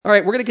All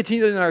right, we're going to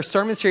continue in our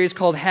sermon series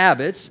called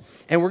Habits,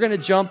 and we're going to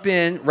jump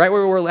in right where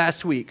we were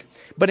last week.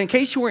 But in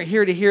case you weren't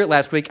here to hear it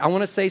last week, I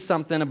want to say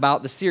something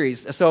about the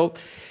series. So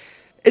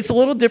it's a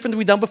little different than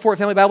we've done before at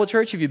Family Bible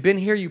Church. If you've been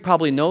here, you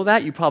probably know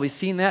that. You've probably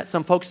seen that.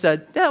 Some folks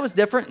said, yeah, it was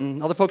different,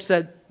 and other folks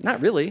said,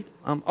 not really.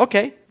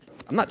 Okay,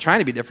 I'm not trying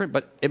to be different,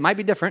 but it might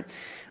be different.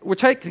 We're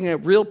taking a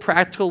real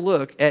practical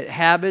look at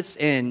habits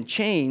and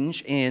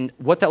change and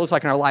what that looks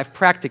like in our life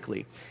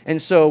practically. And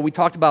so we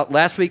talked about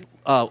last week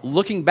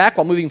looking back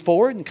while moving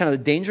forward and kind of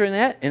the danger in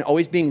that and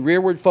always being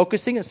rearward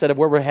focusing instead of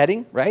where we're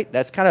heading, right?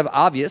 That's kind of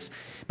obvious,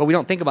 but we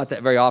don't think about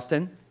that very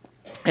often.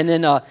 And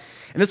then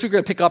this week we're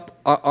going to pick up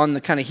on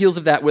the kind of heels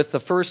of that with the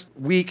first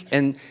week.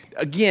 And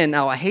again,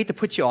 now I hate to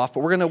put you off,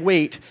 but we're going to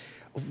wait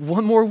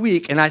one more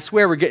week, and I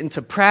swear we're getting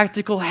to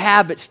practical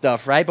habit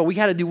stuff, right? But we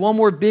had to do one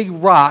more big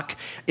rock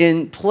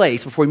in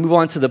place before we move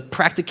on to the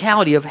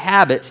practicality of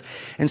habits.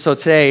 And so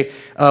today,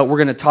 we're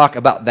going to talk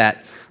about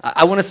that.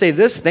 I want to say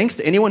this, thanks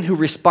to anyone who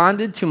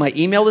responded to my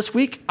email this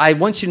week. I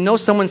want you to know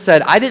someone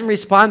said, I didn't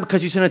respond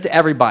because you sent it to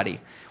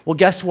everybody. Well,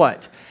 guess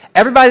what?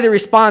 Everybody that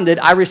responded,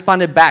 I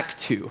responded back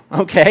to,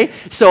 okay?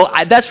 So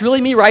that's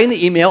really me writing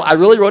the email. I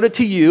really wrote it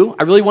to you.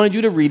 I really wanted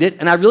you to read it,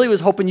 and I really was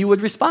hoping you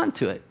would respond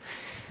to it.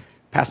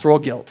 Pastoral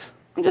guilt.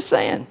 I'm just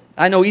saying.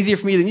 I know easier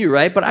for me than you,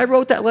 right? But I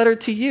wrote that letter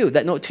to you,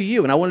 that note to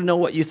you, and I want to know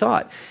what you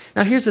thought.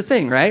 Now, here's the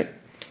thing, right?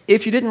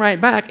 If you didn't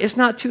write back, it's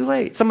not too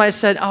late. Somebody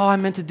said, oh, I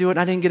meant to do it, and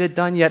I didn't get it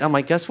done yet. I'm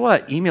like, guess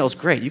what? Email's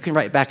great. You can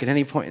write back at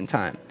any point in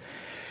time.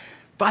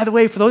 By the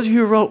way, for those of you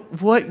who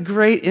wrote, what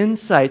great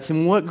insights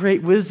and what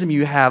great wisdom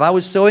you have. I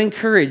was so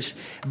encouraged.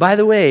 By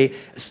the way,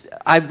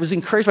 I was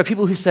encouraged by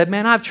people who said,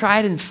 man, I've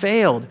tried and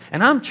failed,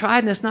 and I'm tried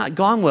and it's not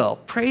gone well.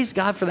 Praise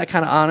God for that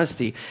kind of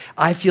honesty.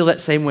 I feel that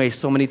same way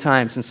so many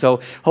times, and so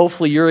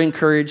hopefully you're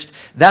encouraged.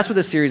 That's what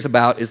this series is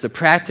about, is the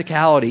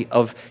practicality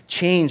of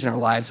change in our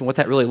lives and what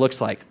that really looks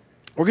like.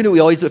 We're going to do what we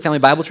always do at Family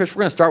Bible Church.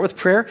 We're going to start with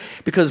prayer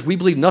because we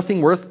believe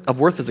nothing of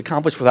worth is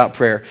accomplished without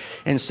prayer.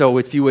 And so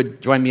if you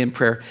would join me in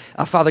prayer.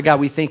 Father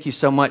God, we thank you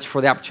so much for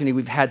the opportunity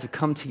we've had to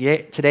come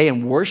today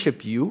and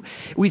worship you.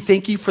 We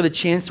thank you for the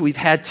chance that we've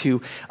had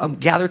to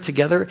gather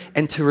together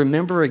and to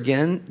remember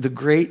again the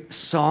great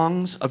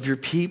songs of your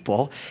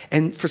people.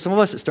 And for some of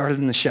us, it started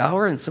in the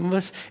shower, and some of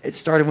us, it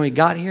started when we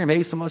got here.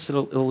 Maybe some of us,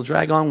 it'll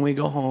drag on when we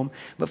go home.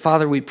 But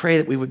Father, we pray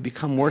that we would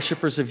become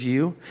worshipers of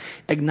you,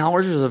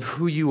 acknowledgers of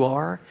who you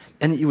are,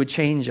 and that you would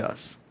change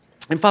us.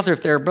 And Father,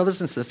 if there are brothers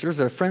and sisters,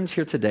 there are friends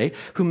here today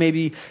who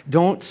maybe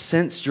don't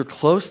sense your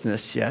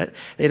closeness yet,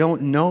 they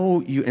don't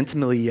know you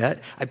intimately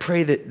yet, I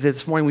pray that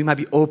this morning we might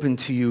be open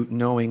to you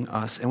knowing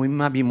us, and we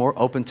might be more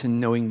open to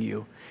knowing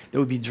you, that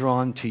would be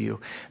drawn to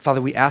you.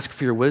 Father, we ask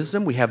for your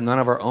wisdom. We have none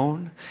of our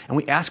own. And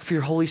we ask for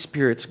your Holy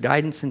Spirit's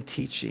guidance and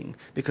teaching,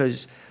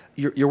 because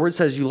your word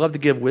says you love to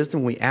give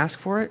wisdom when we ask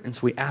for it, and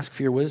so we ask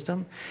for your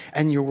wisdom.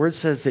 And your word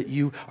says that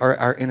you are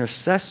our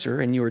intercessor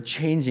and you are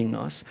changing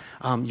us.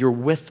 You're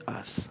with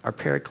us, our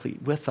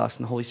paraclete, with us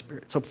in the Holy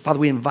Spirit. So, Father,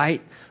 we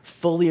invite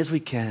fully as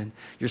we can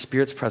your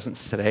Spirit's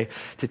presence today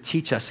to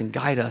teach us and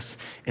guide us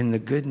in the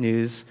good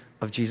news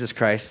of Jesus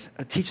Christ.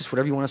 Teach us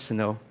whatever you want us to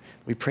know.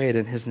 We pray it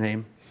in his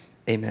name.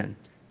 Amen.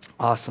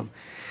 Awesome.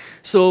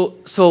 So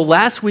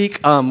last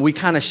week, we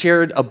kind of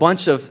shared a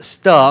bunch of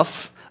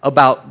stuff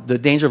about the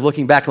danger of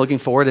looking back and looking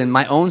forward, and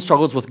my own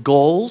struggles with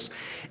goals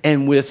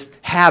and with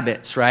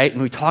habits, right?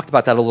 And we talked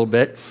about that a little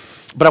bit.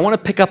 But I want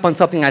to pick up on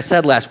something I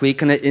said last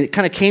week, and it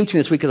kind of came to me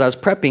this week as I was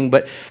prepping,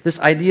 but this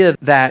idea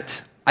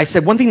that I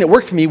said one thing that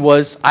worked for me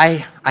was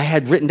I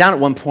had written down at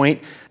one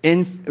point,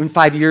 in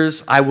 5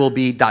 years, I will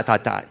be ...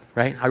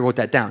 right? I wrote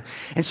that down.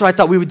 And so I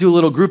thought we would do a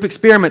little group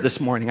experiment this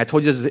morning. I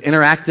told you this is an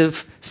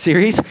interactive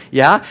series,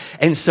 yeah?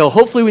 And so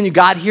hopefully when you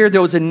got here,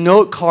 there was a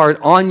note card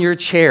on your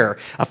chair.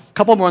 A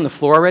couple more on the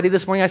floor already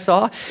this morning I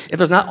saw. If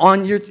there's not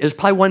on there's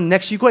probably one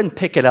next to you. Go ahead and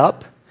pick it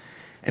up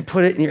and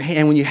put it in your hand.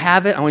 And when you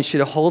have it, I want you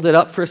to hold it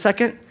up for a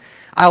second.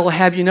 I will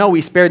have you know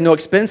we spared no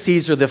expense.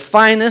 These are the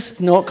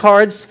finest note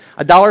cards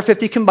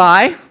 $1.50 can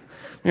buy,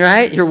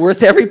 right? You're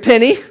worth every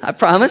penny, I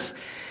promise.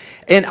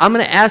 And I'm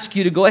going to ask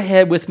you to go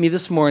ahead with me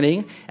this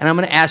morning, and I'm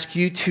going to ask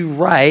you to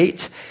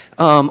write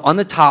on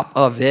the top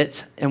of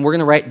it, and we're going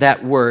to write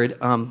that word.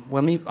 I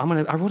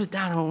wrote it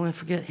down. I don't want to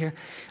forget here.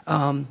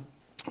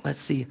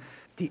 Let's see.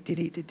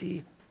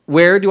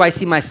 Where do I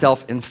see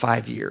myself in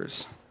 5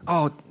 years?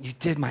 Oh, you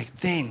did my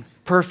thing.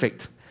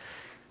 Perfect.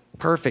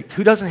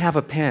 Who doesn't have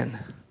a pen?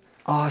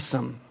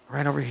 Awesome.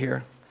 Right over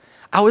here.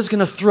 I was going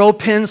to throw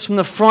pens from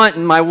the front,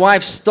 and my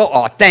wife stole.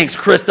 Oh, thanks,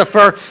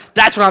 Christopher.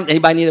 That's what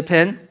Anybody need a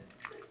pen?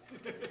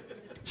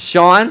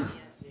 Sean?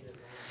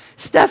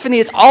 Stephanie,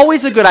 it's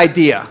always a good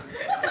idea.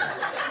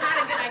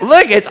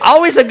 Look, it's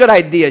always a good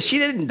idea. She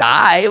didn't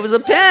die. It was a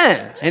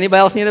pen. Anybody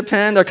else need a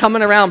pen? They're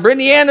coming around.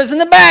 Brittany Anders in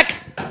the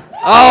back.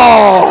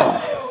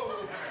 Oh.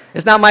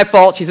 It's not my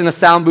fault. She's in the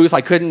sound booth.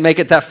 I couldn't make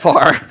it that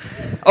far.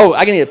 Oh,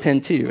 I can need a pen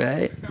too,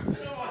 right?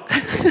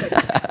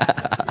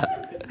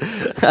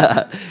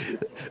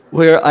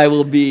 where I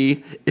will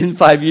be in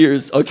 5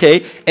 years,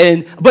 okay?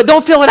 But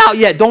don't fill it out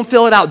yet. Don't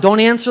fill it out. Don't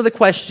answer the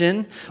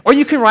question. Or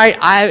you can write,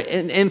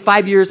 in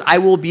 5 years, I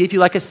will be, if you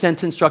like a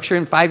sentence structure,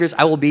 in 5 years,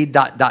 I will be ...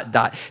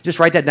 Just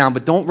write that down,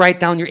 but don't write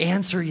down your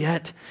answer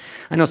yet.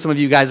 I know some of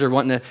you guys are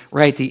wanting to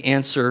write the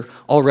answer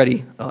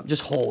already.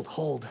 Just hold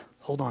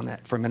on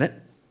that for a minute.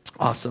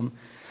 Awesome.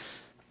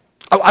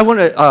 I want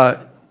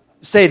to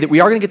say that we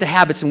are going to get the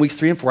habits in weeks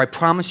 3 and 4. I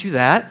promise you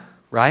that,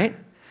 right?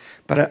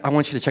 But I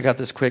want you to check out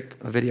this quick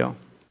video.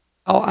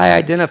 How I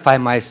identify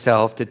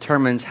myself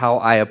determines how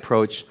I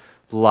approach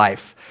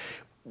life.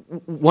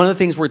 One of the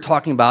things we're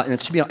talking about, and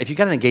it should be, if you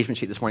got an engagement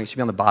sheet this morning, it should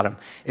be on the bottom.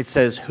 It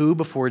says who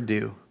before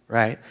do,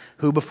 right?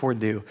 Who before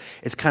do.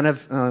 It's kind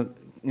of,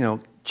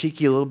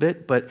 cheeky a little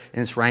bit, and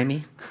it's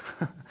rhymey.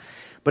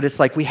 But it's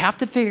like we have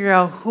to figure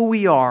out who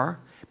we are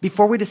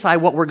before we decide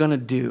what we're going to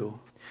do.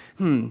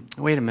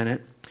 Wait a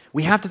minute.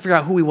 We have to figure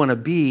out who we want to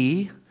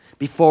be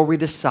before we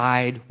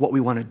decide what we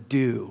want to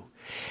do.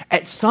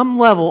 At some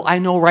level, I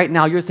know right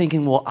now you're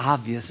thinking, well,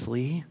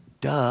 obviously,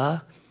 duh,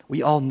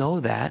 we all know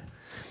that.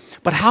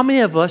 But how many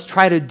of us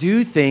try to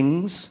do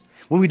things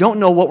when we don't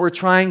know what we're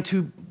trying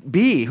to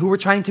be, who we're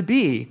trying to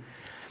be?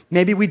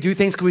 Maybe we do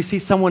things because we see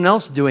someone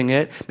else doing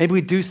it. Maybe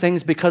we do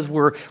things because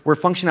we're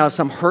functioning out of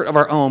some hurt of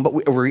our own, but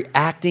we're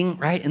reacting,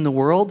 right, in the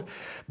world.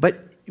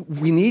 But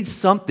we need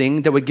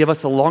something that would give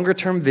us a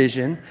longer-term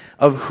vision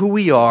of who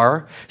we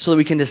are so that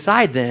we can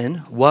decide then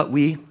what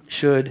we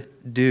should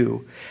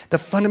do. The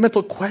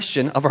fundamental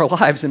question of our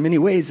lives in many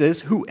ways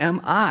is, who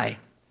am I?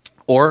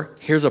 Or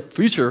here's a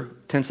future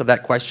tense of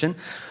that question,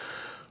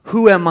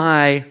 who am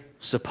I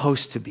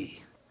supposed to be?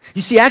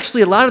 You see,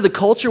 actually, a lot of the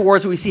culture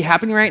wars that we see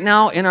happening right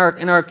now in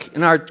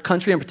our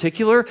country in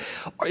particular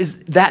is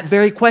that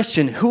very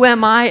question, who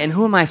am I and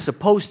who am I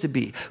supposed to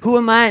be? Who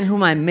am I and who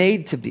am I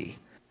made to be?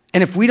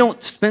 And if we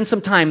don't spend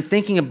some time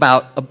thinking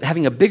about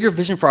having a bigger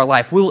vision for our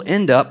life, we'll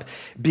end up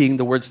being,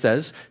 the word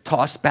says,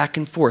 tossed back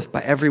and forth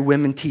by every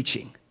wind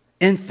teaching.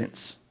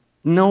 Infants,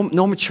 no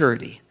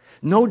maturity,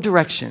 no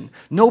direction,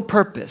 no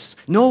purpose,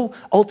 no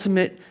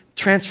ultimate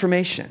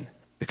transformation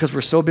because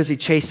we're so busy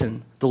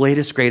chasing the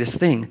latest, greatest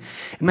thing.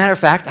 Matter of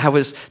fact, I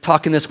was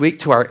talking this week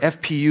to our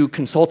FPU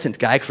consultant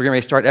guy because we're going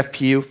to start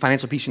FPU,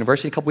 Financial Peace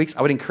University, in a couple weeks.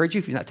 I would encourage you,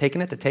 if you're not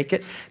taking it, to take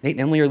it. Nate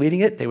and Emily are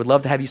leading it. They would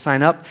love to have you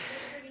sign up.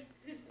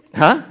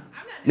 Huh?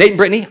 Nate and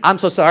Brittany, I'm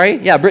so sorry.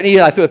 Yeah,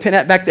 Brittany, I threw a pin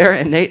at back there,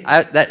 and Nate,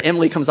 that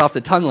Emily comes off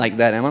the tongue like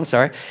that, I'm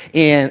sorry.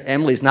 And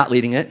Emily's not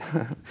leading it.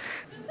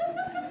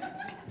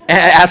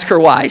 Ask her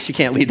why she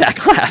can't lead that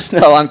class.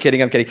 No, I'm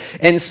kidding.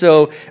 And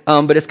so,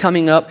 but it's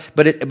coming up.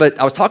 But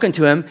I was talking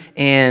to him,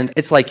 and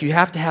it's like you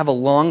have to have a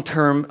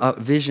long-term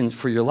vision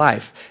for your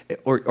life,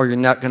 or you're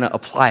not going to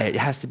apply it. It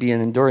has to be an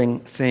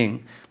enduring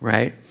thing,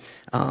 right?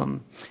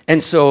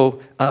 And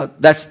so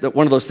that's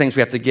one of those things we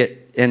have to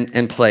get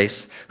in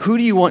place. Who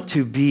do you want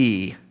to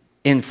be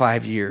in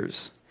 5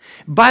 years?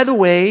 By the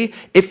way,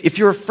 if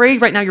you're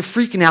afraid right now, you're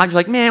freaking out, you're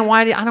like, man,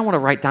 I don't want to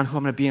write down who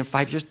I'm going to be in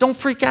 5 years. Don't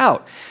freak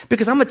out.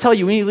 Because I'm going to tell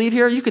you, when you leave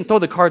here, you can throw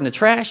the card in the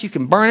trash, you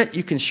can burn it,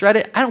 you can shred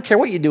it. I don't care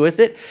what you do with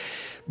it.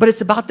 But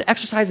it's about the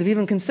exercise of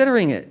even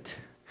considering it,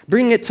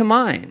 bringing it to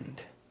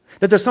mind,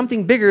 that there's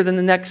something bigger than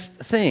the next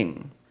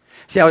thing.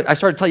 See, I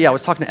started to tell you, I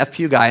was talking to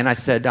FPU guy, and I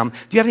said, do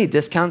you have any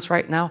discounts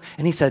right now?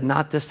 And he said,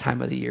 not this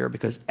time of the year,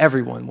 because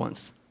everyone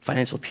wants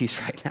financial peace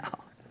right now.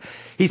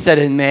 He said,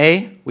 in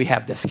May, we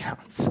have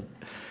discounts,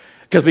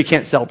 because we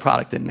can't sell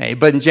product in May.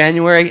 But in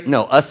January,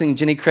 no, us and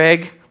Jenny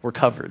Craig, we're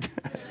covered.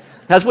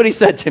 That's what he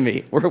said to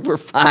me. We're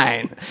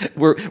fine.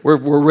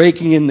 We're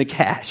raking in the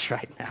cash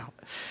right now.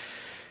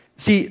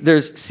 See,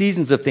 there's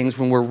seasons of things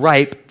when we're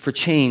ripe for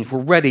change.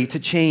 We're ready to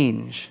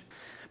change.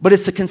 But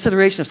it's the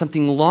consideration of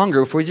something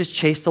longer before we just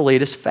chase the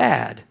latest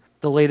fad,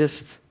 the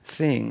latest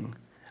thing.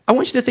 I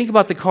want you to think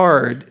about the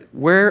card,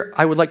 where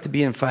I would like to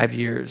be in 5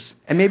 years,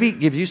 and maybe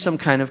give you some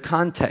kind of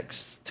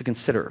context to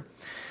consider.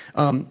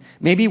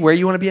 Maybe where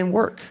you want to be in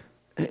work,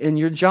 in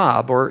your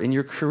job, or in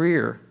your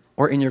career,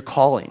 or in your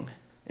calling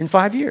in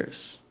 5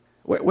 years.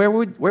 Where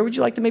would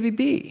you like to maybe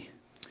be?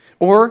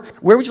 Or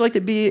where would you like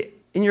to be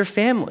in your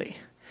family?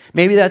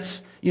 Maybe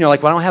that's,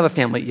 like, well, I don't have a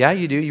family. Yeah,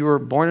 you do. You were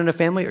born in a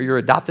family, or you're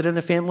adopted in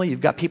a family. You've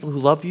got people who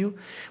love you.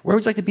 Where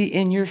would you like to be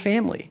in your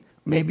family?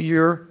 Maybe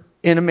you're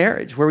in a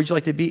marriage. Where would you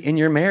like to be in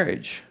your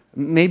marriage?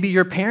 Maybe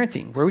you're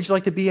parenting. Where would you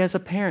like to be as a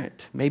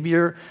parent? Maybe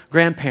you're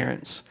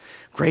grandparents,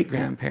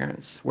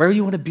 great-grandparents. Where do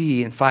you want to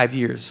be in 5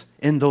 years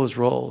in those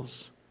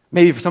roles?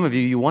 Maybe for some of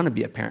you, you want to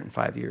be a parent in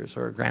 5 years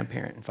or a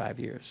grandparent in 5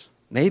 years.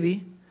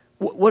 Maybe.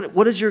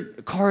 What does your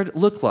card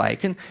look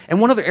like? And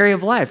one other area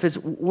of life is,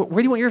 where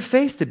do you want your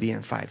faith to be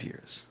in 5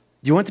 years?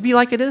 Do you want it to be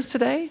like it is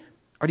today?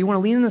 Or do you want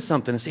to lean into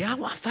something and say, I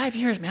want 5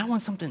 years, man, I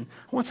want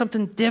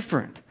something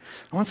different.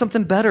 I want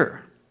something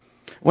better.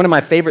 One of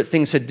my favorite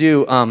things to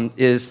do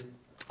is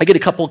I get a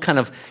couple kind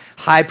of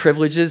high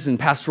privileges in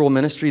pastoral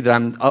ministry that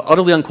I'm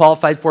utterly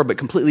unqualified for, but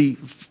completely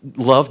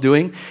love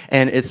doing,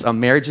 and it's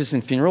marriages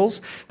and funerals.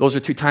 Those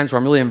are 2 times where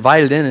I'm really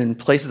invited in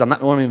places I'm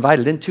not normally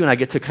invited into, and I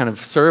get to kind of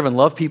serve and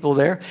love people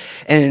there.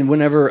 And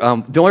whenever,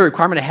 the only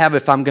requirement I have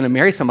if I'm going to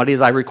marry somebody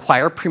is I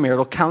require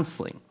premarital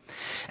counseling.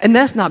 And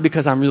that's not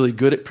because I'm really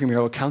good at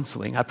premarital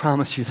counseling, I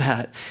promise you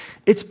that.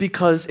 It's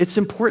because it's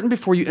important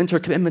before you enter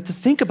a commitment to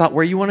think about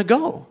where you want to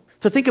go,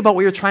 to think about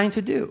what you're trying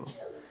to do.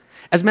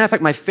 As a matter of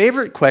fact, my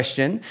favorite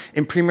question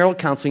in premarital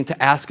counseling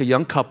to ask a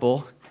young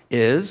couple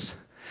is,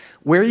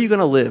 where are you going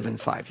to live in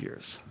 5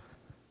 years?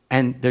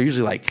 And they're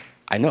usually like,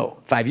 I know,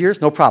 5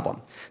 years, no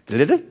problem.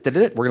 We're going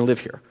to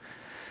live here.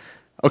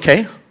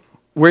 Okay,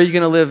 where are you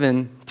going to live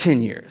in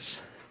 10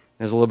 years?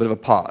 There's a little bit of a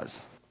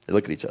pause. They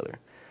look at each other.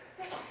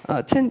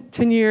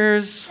 10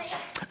 years.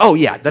 Oh,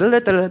 yeah.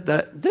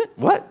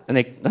 What? And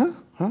they,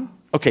 huh?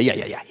 Okay,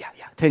 yeah.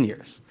 10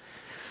 years.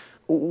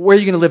 Where are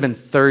you going to live in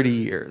 30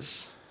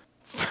 years?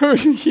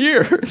 30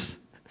 years.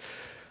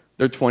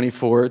 They're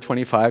 24,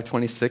 25,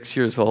 26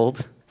 years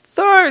old.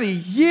 30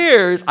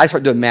 years. I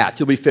start doing math.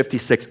 You'll be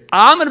 56.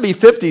 I'm going to be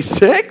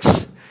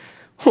 56?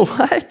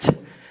 What?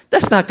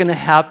 That's not going to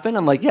happen.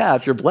 I'm like, yeah,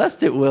 if you're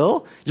blessed, it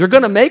will. You're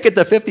going to make it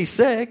to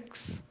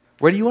 56.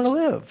 Where do you want to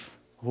live?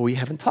 Well, we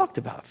haven't talked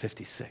about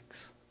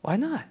 56. Why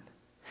not?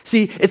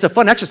 See, it's a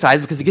fun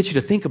exercise because it gets you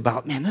to think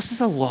about, man, this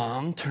is a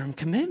long-term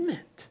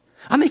commitment.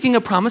 I'm making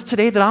a promise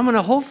today that I'm going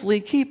to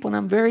hopefully keep when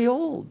I'm very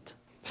old.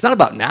 It's not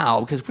about now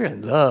because we're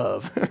in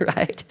love,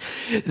 right?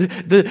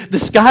 The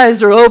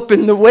skies are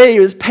open. The way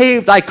is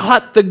paved. I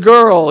caught the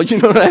girl. You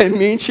know what I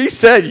mean? She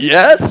said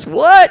yes.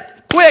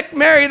 What? Quick,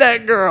 marry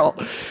that girl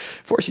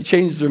before she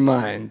changes her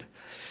mind.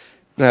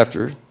 And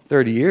after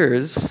 30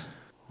 years,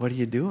 what are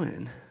you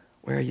doing?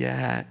 Where are you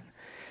at?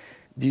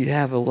 Do you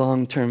have a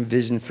long-term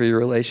vision for your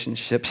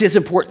relationship? See, it's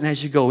important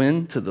as you go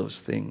into those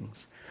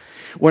things.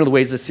 One of the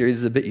ways this series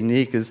is a bit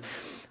unique is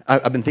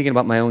I've been thinking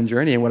about my own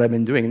journey and what I've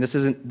been doing. And this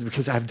isn't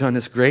because I've done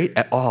this great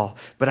at all.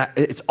 But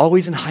it's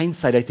always in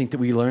hindsight, I think, that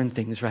we learn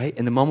things, right?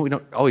 In the moment, we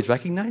don't always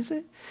recognize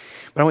it.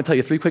 But I want to tell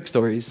you 3 quick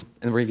stories,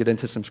 and we're going to get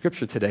into some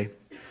scripture today.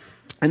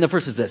 And the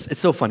first is this. It's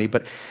so funny,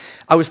 but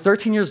I was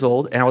 13 years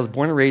old, and I was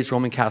born and raised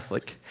Roman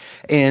Catholic.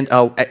 And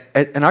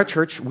in our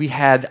church, we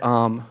had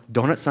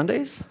donut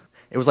Sundays.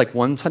 It was like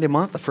one Sunday a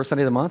month, the first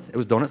Sunday of the month. It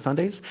was donut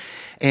Sundays.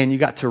 And you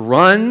got to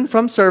run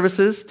from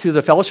services to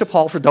the fellowship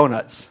hall for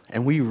donuts.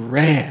 And we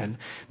ran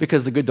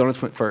because the good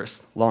donuts went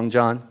first. Long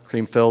John,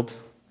 cream-filled.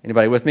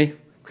 Anybody with me?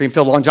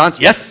 Cream-filled Long Johns?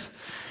 Yes.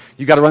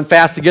 You got to run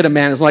fast to get them,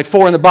 man. There's like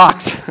 4 in the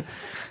box.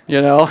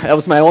 You know, that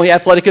was my only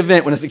athletic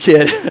event when I was a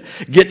kid.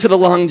 Get to the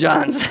Long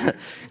Johns.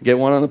 Get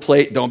one on the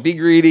plate. Don't be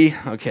greedy.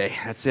 Okay,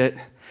 that's it.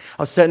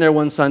 I was sitting there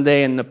one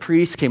Sunday, and the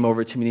priest came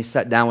over to me, and he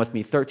sat down with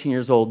me, 13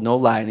 years old, no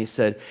lie, and he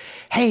said,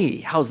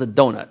 hey, how's the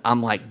donut?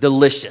 I'm like,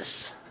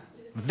 delicious.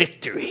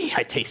 Victory.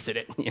 I tasted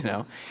it, you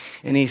know.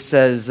 And he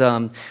says,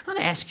 I'm going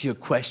to ask you a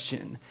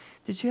question.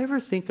 Did you ever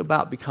think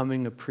about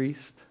becoming a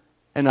priest?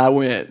 And I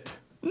went,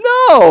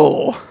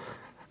 no.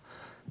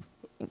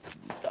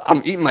 I'm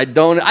eating my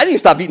donut. I didn't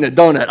stop eating the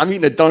donut. I'm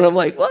eating the donut. I'm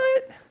like,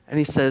 what? And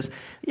he says,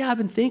 yeah, I've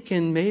been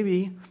thinking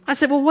maybe. I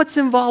said, well, what's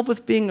involved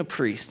with being a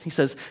priest? He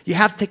says, you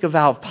have to take a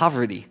vow of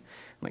poverty.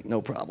 I'm like,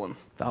 no problem.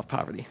 Vow of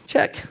poverty.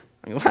 Check.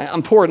 I go,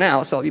 I'm poor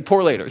now, so I'll be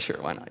poor later. Sure,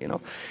 why not, you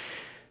know?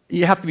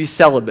 You have to be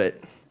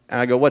celibate. And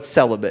I go, what's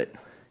celibate?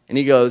 And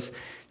he goes,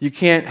 you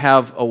can't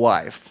have a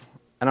wife.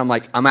 And I'm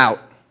like, I'm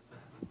out.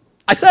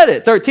 I said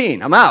it,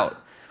 13, I'm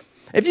out.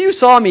 If you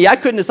saw me, I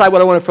couldn't decide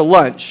what I wanted for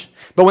lunch.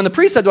 But when the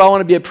priest said, do I want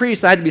to be a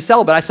priest, and I had to be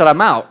celibate, I said,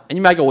 I'm out. And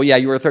you might go, well, yeah,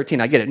 you were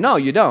 13, I get it. No,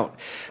 you don't.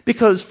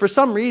 Because for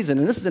some reason,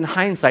 and this is in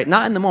hindsight,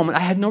 not in the moment,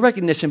 I had no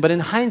recognition, but in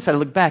hindsight, I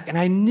look back, and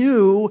I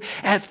knew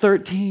at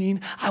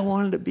 13, I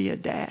wanted to be a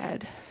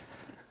dad.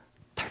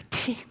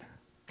 13.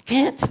 I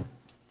can't.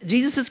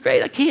 Jesus is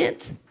great, I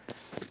can't.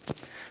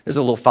 There's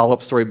a little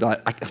follow-up story,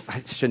 but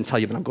I shouldn't tell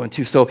you, but I'm going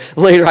to. So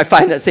later, I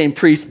find that same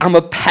priest. I'm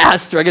a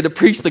pastor. I get to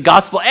preach the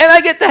gospel, and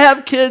I get to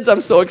have kids. I'm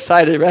so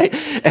excited, right?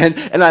 And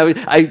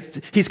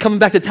he's coming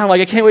back to town.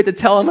 Like, I can't wait to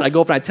tell him. And I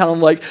go up and I tell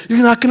him, like, you're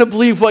not going to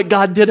believe what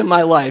God did in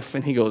my life.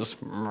 And he goes,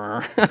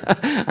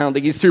 I don't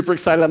think he's super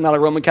excited. I'm not a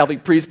Roman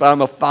Catholic priest, but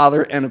I'm a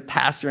father and a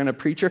pastor and a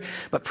preacher.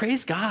 But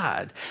praise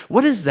God.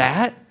 What is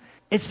that?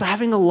 It's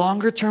having a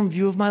longer-term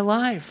view of my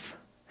life.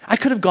 I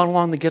could have gone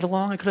along to get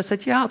along. I could have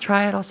said, yeah, I'll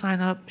try it. I'll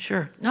sign up.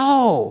 Sure.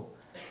 No,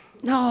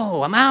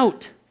 I'm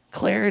out.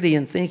 Clarity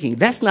and thinking.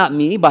 That's not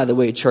me, by the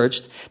way,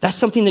 church. That's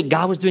something that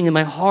God was doing in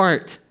my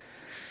heart.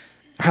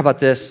 How about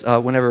this?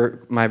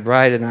 Whenever my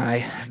bride and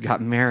I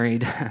got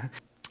married,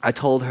 I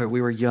told her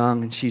we were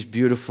young and she's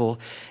beautiful.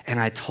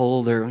 And I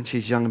told her when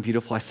she's young and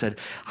beautiful, I said,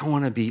 I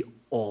want to be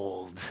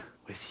old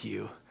with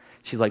you.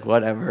 She's like,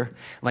 whatever. I'm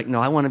like,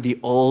 no, I want to be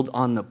old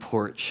on the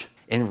porch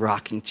in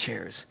rocking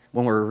chairs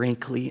when we're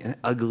wrinkly and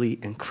ugly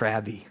and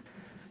crabby.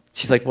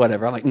 She's like,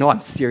 whatever. I'm like, no, I'm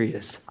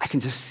serious. I can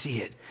just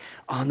see it.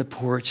 On the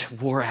porch,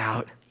 wore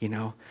out, you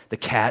know, the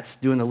cat's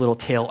doing a little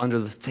tail under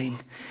the thing.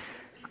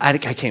 I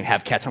can't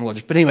have cats, I'm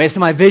allergic. But anyway, it's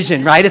my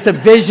vision, right? It's a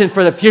vision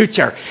for the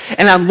future.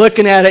 And I'm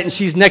looking at it, and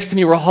she's next to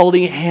me. We're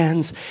holding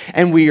hands,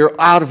 and we are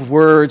out of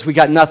words. We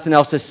got nothing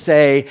else to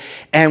say,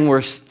 and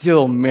we're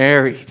still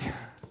married.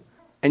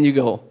 And you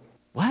go,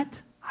 what?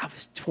 I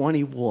was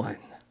 21.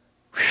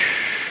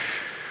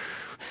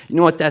 You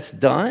know what that's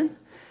done?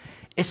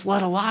 It's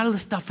let a lot of the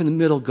stuff in the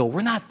middle go.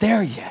 We're not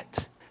there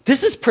yet.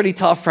 This is pretty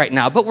tough right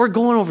now, but we're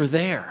going over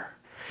there.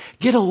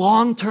 Get a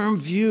long-term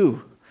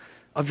view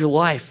of your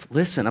life.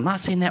 Listen, I'm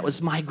not saying that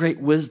was my great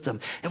wisdom.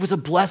 It was a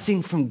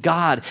blessing from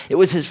God. It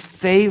was his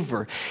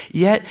favor.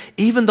 Yet,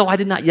 even though I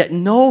did not yet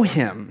know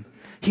him,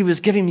 he was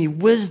giving me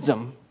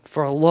wisdom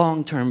for a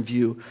long-term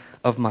view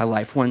of my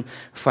life. One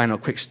final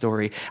quick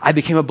story. I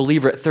became a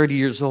believer at 30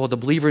 years old, a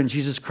believer in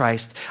Jesus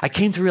Christ. I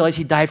came to realize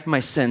he died for my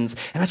sins,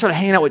 and I started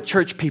hanging out with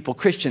church people,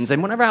 Christians.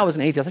 And whenever I was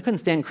an atheist, I couldn't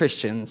stand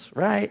Christians,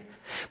 right?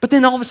 But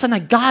then all of a sudden I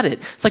got it.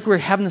 It's like we were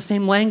having the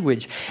same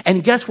language.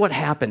 And guess what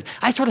happened?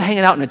 I started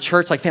hanging out in a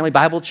church, like Family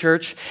Bible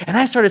Church, and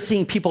I started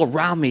seeing people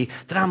around me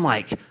that I'm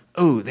like,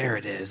 oh, there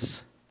it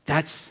is.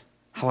 That's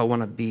how I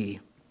want to be.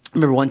 I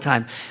remember one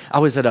time I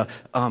was at a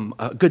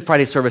Good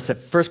Friday service at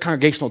First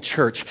Congregational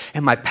Church,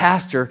 and my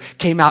pastor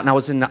came out, and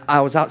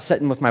I was out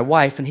sitting with my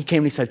wife, and he came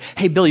and he said,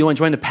 "Hey, Bill, you want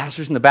to join the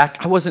pastors in the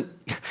back?" I wasn't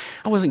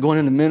going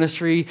into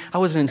ministry. I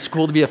wasn't in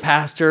school to be a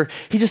pastor.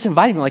 He just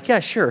invited me, like,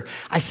 yeah, sure.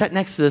 I sat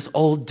next to this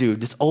old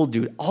dude. All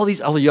these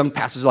other young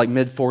pastors are like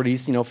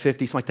mid-40s,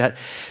 50, something like that,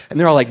 and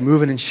they're all like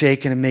moving and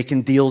shaking and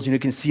making deals. You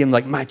can see them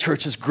like, my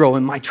church is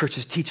growing, my church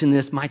is teaching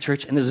this, my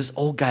church, and there's this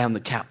old guy on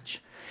the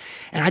couch.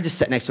 And I just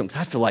sat next to him because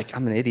I feel like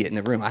I'm an idiot in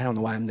the room. I don't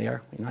know why I'm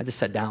there. I just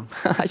sat down.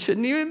 I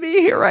shouldn't even be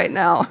here right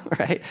now,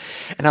 right?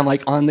 And I'm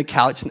like on the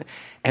couch,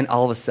 and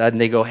all of a sudden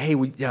they go, "Hey,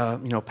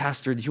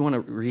 Pastor, do you want to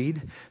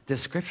read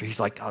this scripture?" He's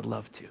like, "I'd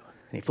love to." And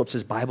he flips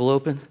his Bible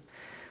open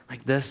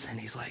like this, and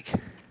he's like,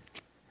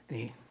 and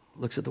he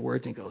looks at the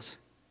words and he goes,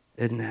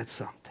 "Isn't that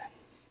something?"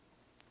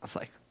 I was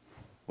like,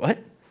 "What?"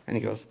 And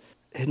he goes,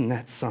 "Isn't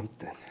that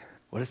something?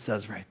 What it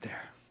says right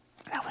there?"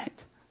 And I went,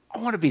 I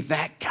want to be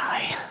that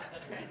guy.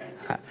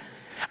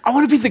 I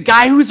want to be the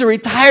guy who's a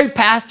retired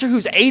pastor,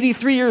 who's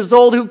 83 years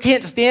old, who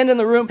can't stand in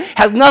the room,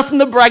 has nothing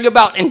to brag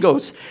about, and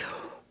goes,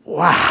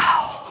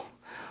 wow,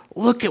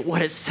 look at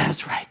what it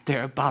says right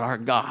there about our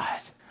God.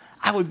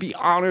 I would be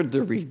honored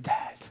to read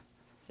that.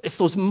 It's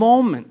those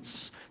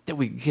moments that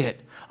we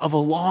get of a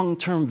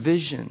long-term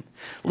vision.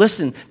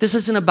 Listen, this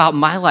isn't about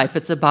my life,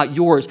 it's about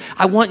yours.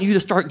 I want you to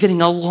start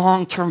getting a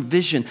long-term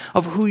vision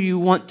of who you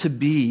want to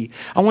be.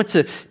 I want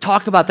to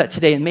talk about that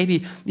today, and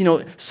maybe,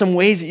 some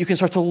ways that you can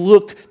start to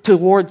look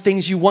toward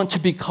things you want to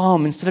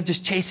become instead of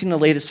just chasing the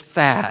latest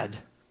fad.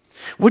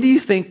 What do you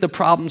think the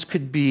problems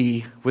could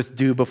be with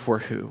do before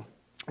who?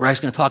 We're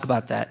actually going to talk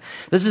about that.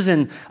 This is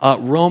in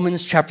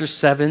Romans chapter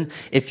 7.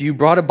 If you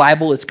brought a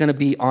Bible, it's going to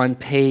be on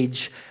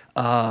page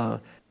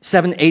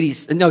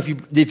 780. No, if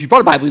you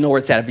brought a Bible, you know where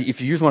it's at.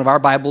 If you use one of our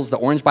Bibles, the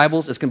orange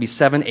Bibles, it's going to be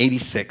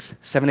 786.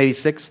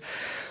 786.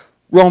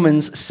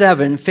 Romans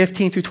 7,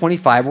 15 through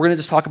 25. We're going to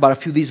just talk about a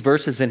few of these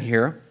verses in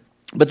here.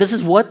 But this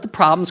is what the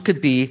problems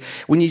could be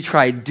when you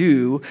try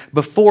do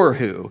before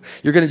who.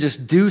 You're going to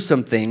just do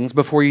some things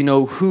before you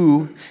know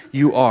who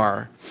you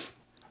are.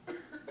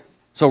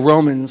 So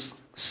Romans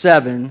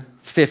 7,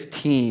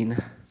 15,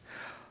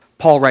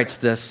 Paul writes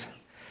this.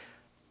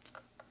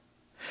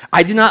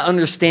 I do not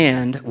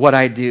understand what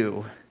I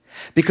do,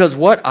 because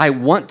what I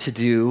want to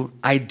do,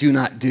 I do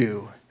not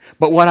do.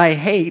 But what I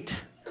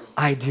hate,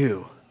 I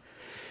do.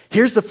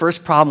 Here's the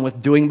first problem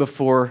with doing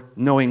before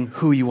knowing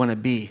who you want to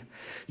be.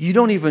 You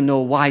don't even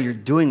know why you're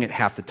doing it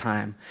half the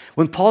time.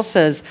 When Paul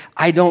says,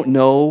 I don't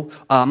know,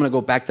 I'm going to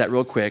go back to that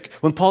real quick.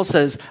 When Paul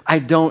says, I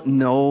don't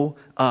know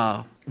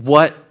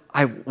what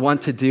I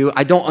want to do,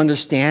 I don't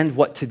understand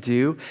what to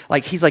do,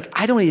 he's like,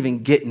 I don't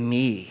even get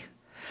me.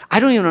 I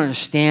don't even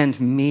understand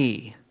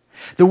me.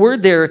 The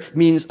word there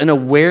means an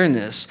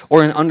awareness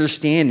or an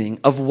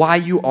understanding of why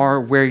you are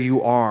where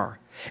you are.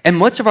 And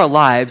much of our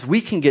lives,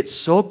 we can get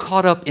so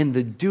caught up in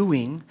the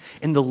doing,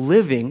 in the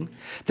living,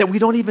 that we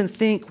don't even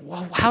think,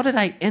 well, how did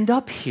I end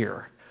up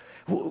here?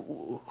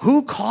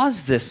 Who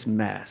caused this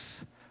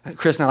mess?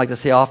 Chris and I like to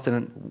say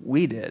often,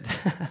 we did.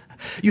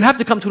 You have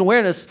to come to an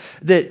awareness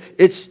that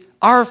it's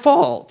our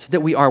fault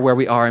that we are where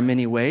we are in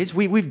many ways.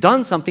 We've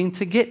done something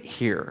to get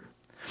here.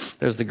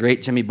 There's the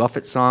great Jimmy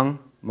Buffett song,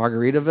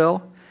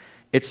 Margaritaville.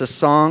 It's a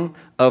song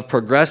of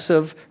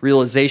progressive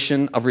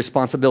realization of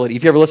responsibility.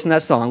 If you ever listen to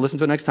that song, listen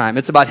to it next time.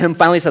 It's about him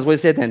finally says, what he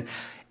said then?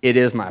 It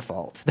is my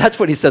fault. That's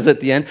what he says at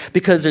the end,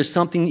 because there's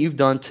something you've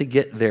done to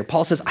get there.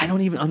 Paul says, I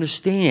don't even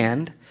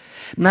understand.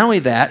 Not only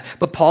that,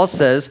 but Paul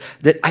says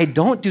that I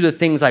don't do the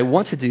things I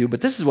want to do,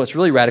 but this is what's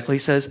really radical. He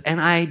says, and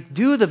I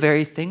do the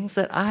very things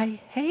that I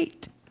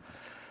hate.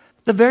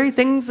 The very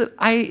things that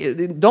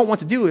I don't want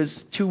to do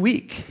is too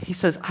weak. He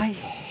says, I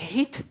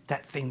hate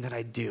that thing that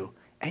I do,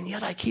 and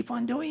yet I keep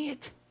on doing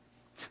it.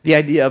 The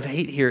idea of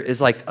hate here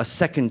is like a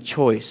second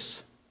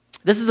choice.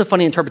 This is a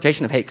funny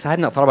interpretation of hate because I had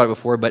not thought about it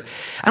before, but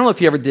I don't know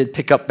if you ever did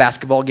pick up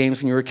basketball games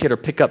when you were a kid or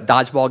pick up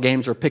dodgeball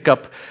games or pick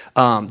up,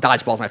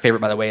 dodgeball is my favorite,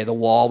 by the way, the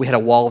wall. We had a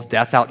wall of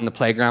death out in the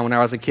playground when I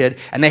was a kid,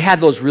 and they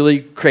had those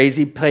really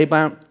crazy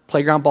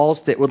playground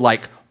balls that would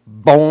like,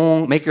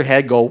 boom, make your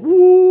head go,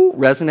 woo,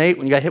 resonate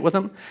when you got hit with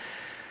them.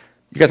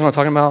 You guys know what I'm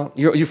talking about?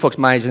 You folks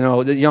my age,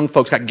 the young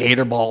folks got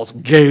gator balls.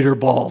 Gator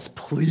balls,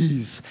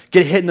 please.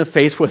 Get hit in the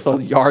face with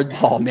a yard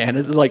ball, man.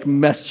 It like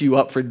messed you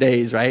up for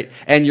days, right?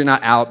 And you're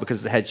not out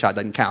because the headshot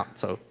doesn't count,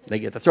 so they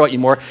get to throw at you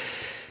more.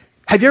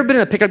 Have you ever been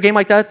in a pickup game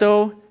like that,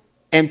 though,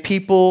 and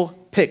people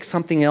pick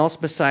something else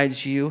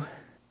besides you,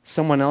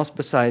 someone else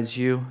besides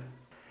you,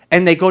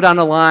 and they go down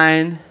the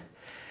line,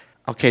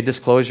 okay,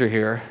 disclosure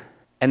here,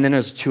 and then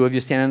there's two of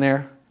you standing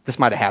there? This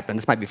might have happened.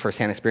 This might be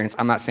firsthand experience.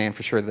 I'm not saying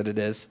for sure that it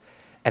is.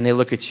 And they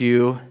look at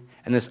you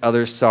and this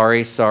other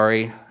sorry,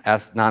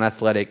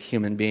 non-athletic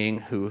human being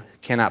who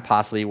cannot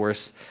possibly be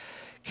worse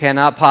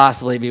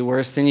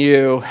than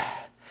you,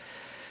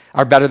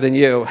 or better than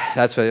you.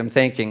 That's what I'm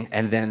thinking.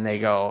 And then they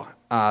go,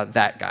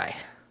 that guy.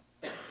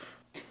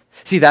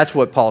 See, that's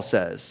what Paul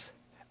says.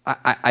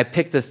 I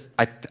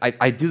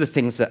do the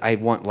things that I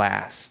want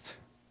last,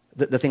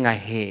 the thing I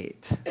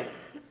hate,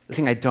 the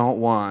thing I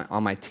don't want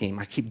on my team.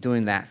 I keep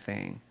doing that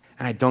thing.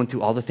 And I don't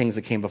do all the things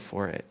that came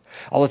before it,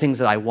 all the things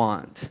that I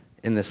want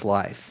in this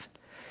life.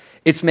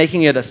 It's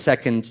making it a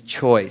second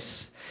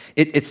choice.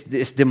 It's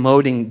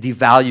demoting,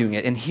 devaluing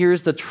it. And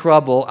here's the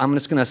trouble. I'm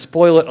just going to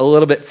spoil it a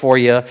little bit for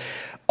you.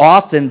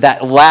 Often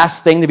that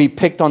last thing to be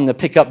picked on the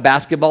pickup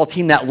basketball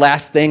team, that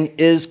last thing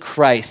is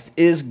Christ,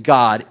 is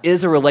God,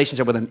 is a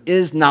relationship with Him,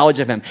 is knowledge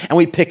of Him. And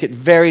we pick it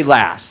very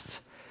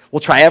last.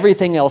 We'll try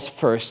everything else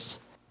first,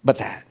 but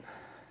that.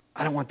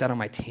 I don't want that on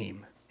my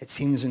team. It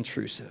seems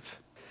intrusive.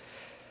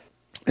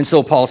 And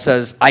so Paul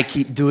says, I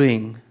keep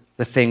doing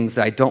the things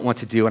that I don't want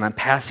to do, and I'm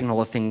passing all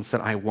the things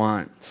that I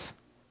want.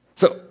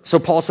 So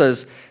Paul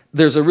says,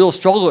 there's a real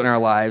struggle in our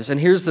lives, and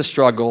here's the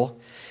struggle.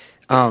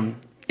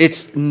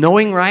 It's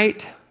knowing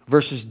right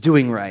versus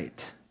doing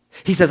right.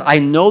 He says, I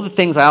know the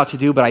things I ought to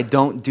do, but I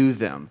don't do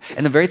them.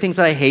 And the very things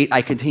that I hate,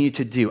 I continue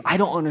to do. I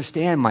don't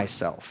understand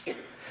myself.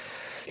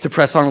 To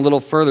press on a little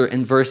further,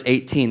 in verse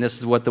 18, this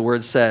is what the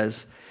word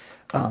says.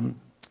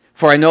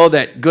 For I know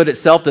that good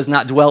itself does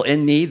not dwell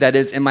in me, that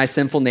is, in my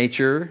sinful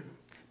nature,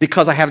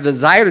 because I have a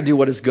desire to do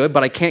what is good,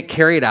 but I can't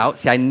carry it out.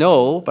 See, I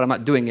know, but I'm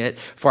not doing it.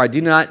 For I do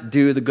not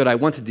do the good I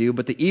want to do,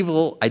 but the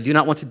evil I do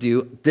not want to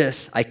do,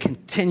 this I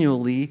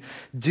continually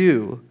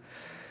do.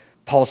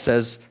 Paul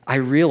says, I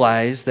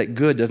realize that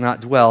good does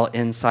not dwell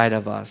inside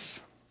of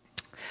us.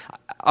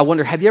 I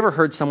wonder, have you ever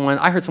heard someone,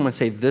 I heard someone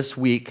say this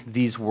week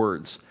these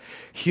words,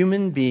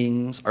 human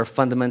beings are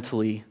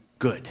fundamentally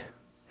good.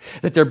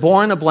 That they're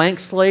born a blank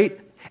slate,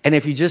 and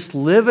if you just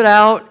live it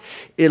out,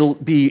 it'll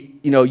be,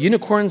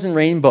 unicorns and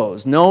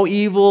rainbows. No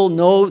evil,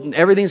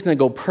 everything's going to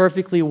go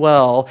perfectly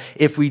well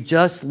if we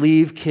just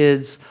leave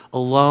kids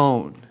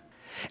alone.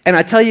 And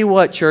I tell you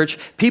what, church,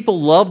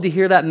 people love to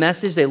hear that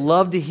message. They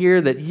love to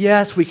hear that,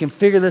 yes, we can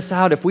figure this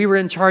out. If we were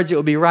in charge, it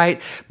would be right.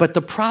 But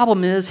the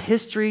problem is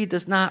history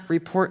does not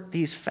report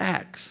these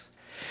facts.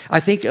 I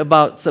think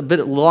about a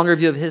bit longer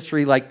view of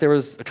history, like there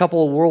was a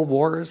couple of world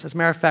wars. As a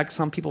matter of fact,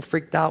 some people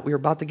freaked out. We were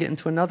about to get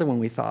into another one,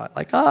 we thought.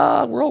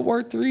 World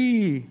War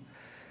III.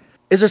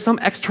 Is there some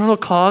external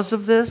cause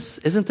of this?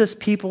 Isn't this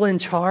people in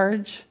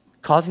charge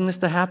causing this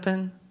to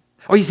happen?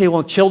 Or you say,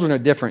 well, children are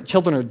different.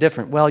 Children are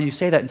different. Well, you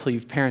say that until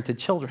you've parented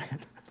children.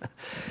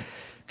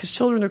 Because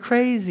children are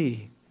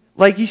crazy.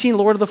 Like, you seen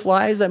Lord of the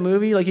Flies, that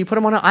movie? Like, you put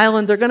them on an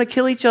island, they're going to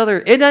kill each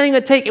other. It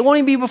won't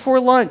even be before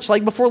lunch.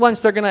 Like, before lunch,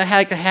 they're going to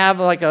have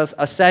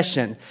a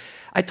session.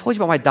 I told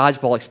you about my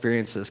dodgeball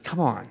experiences. Come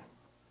on.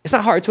 It's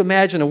not hard to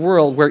imagine a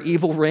world where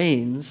evil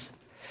reigns.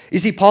 You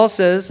see, Paul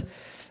says,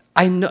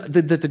 I know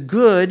that the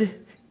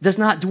good does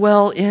not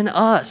dwell in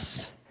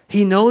us.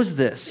 He knows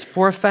this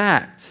for a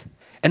fact.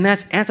 And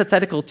that's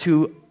antithetical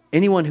to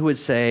anyone who would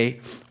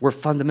say we're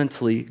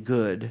fundamentally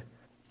good.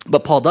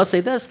 But Paul does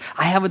say this,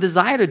 I have a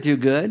desire to do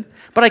good,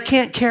 but I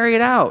can't carry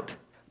it out.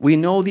 We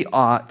know the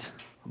ought,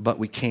 but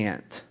we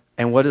can't.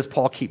 And what does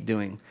Paul keep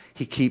doing?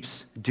 He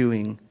keeps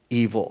doing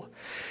evil.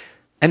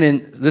 And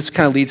then this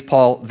kind of leads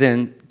Paul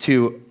then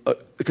to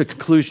a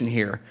conclusion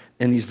here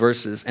in these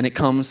verses. And it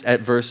comes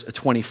at verse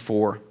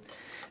 24.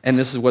 And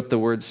this is what the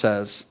word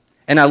says.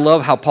 And I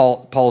love how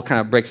Paul kind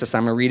of breaks this.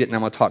 I'm going to read it and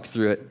I'm going to talk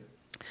through it.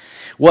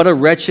 What a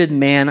wretched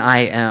man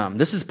I am.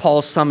 This is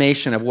Paul's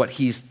summation of what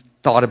he's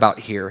thought about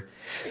here.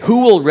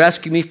 Who will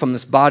rescue me from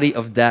this body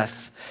of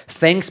death?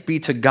 Thanks be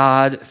to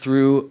God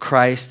through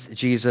Christ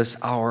Jesus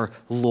our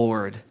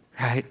Lord.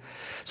 Right?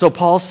 So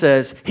Paul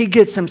says he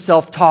gets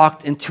himself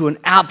talked into an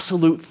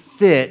absolute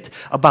fit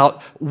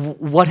about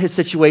what his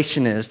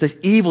situation is, the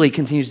evil he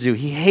continues to do.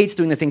 He hates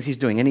doing the things he's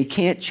doing, and he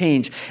can't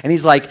change. And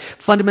he's like,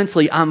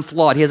 fundamentally, I'm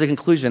flawed. He has a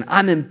conclusion.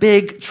 I'm in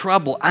big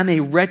trouble. I'm a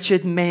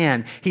wretched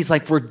man. He's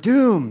like, we're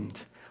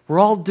doomed. We're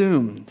all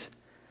doomed.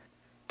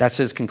 That's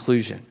his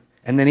conclusion.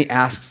 And then he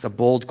asks a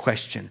bold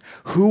question.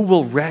 Who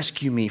will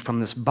rescue me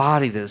from this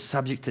body that is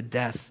subject to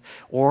death?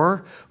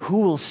 Or who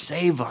will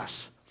save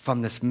us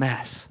from this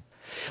mess.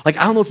 Like,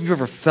 I don't know if you've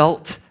ever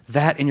felt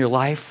that in your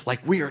life. Like,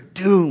 we are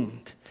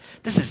doomed.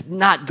 This is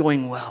not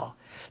going well.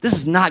 This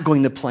is not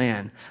going to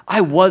plan.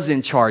 I was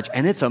in charge,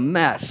 and it's a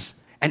mess.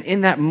 And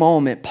in that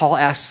moment, Paul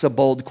asks a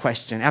bold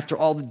question. After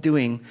all the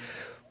doing,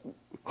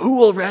 who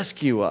will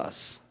rescue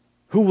us?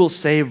 Who will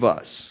save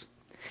us?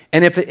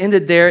 And if it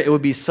ended there, it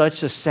would be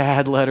such a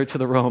sad letter to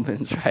the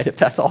Romans, right? If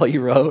that's all he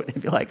wrote,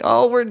 it'd be like,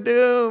 oh, we're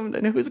doomed,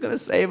 and who's going to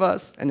save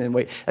us? And then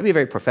wait, that'd be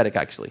very prophetic,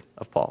 actually,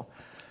 of Paul.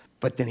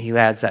 But then he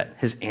adds that,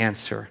 his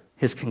answer,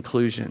 his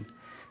conclusion.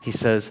 He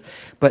says,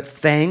 but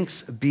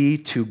thanks be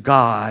to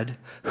God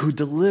who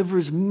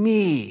delivers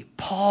me,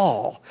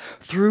 Paul,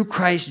 through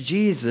Christ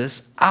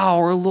Jesus,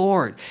 our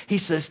Lord. He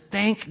says,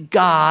 thank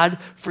God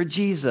for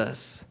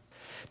Jesus.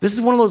 This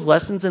is one of those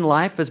lessons in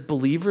life as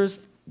believers.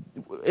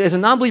 As a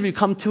non-believer, you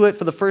come to it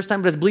for the first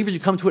time, but as believers, you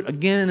come to it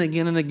again and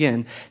again and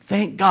again.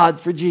 Thank God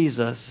for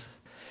Jesus.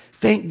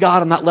 Thank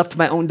God I'm not left to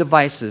my own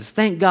devices.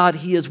 Thank God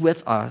he is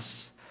with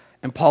us.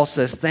 And Paul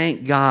says,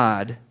 thank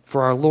God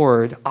for our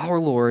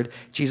Lord,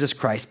 Jesus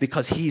Christ,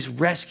 because he's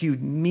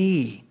rescued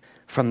me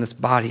from this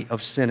body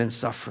of sin and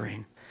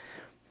suffering.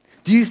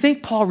 Do you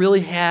think Paul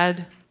really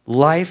had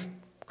life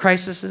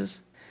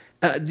crises?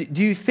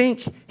 Do you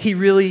think he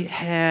really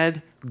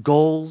had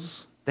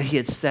goals that he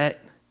had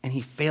set and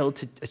he failed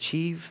to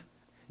achieve?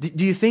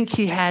 Do you think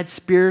he had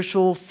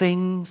spiritual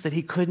things that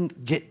he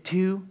couldn't get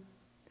to?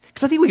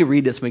 Because I think we can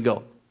read this and we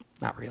go,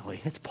 not really.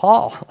 It's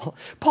Paul.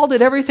 Paul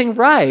did everything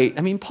right.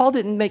 I mean, Paul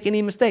didn't make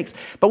any mistakes.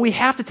 But we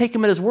have to take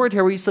him at his word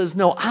here where he says,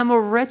 no, I'm a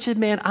wretched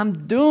man.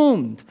 I'm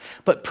doomed.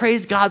 But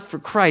praise God for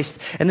Christ.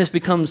 And this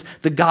becomes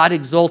the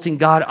God-exalting,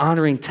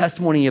 God-honoring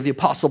testimony of the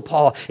Apostle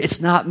Paul.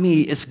 It's not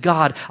me. It's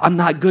God. I'm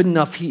not good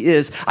enough. He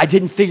is. I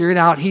didn't figure it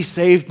out. He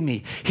saved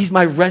me. He's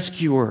my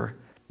rescuer.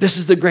 This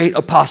is the great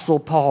Apostle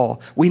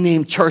Paul. We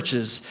name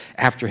churches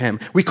after him.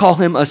 We call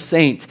him a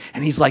saint.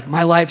 And he's like,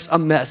 my life's a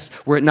mess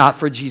were it not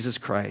for Jesus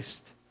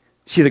Christ.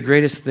 See, the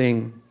greatest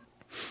thing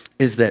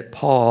is that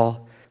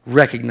Paul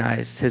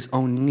recognized his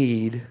own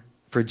need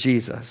for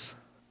Jesus.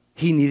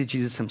 He needed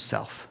Jesus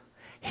himself.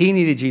 He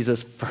needed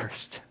Jesus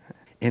first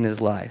in his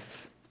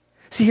life.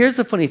 See, here's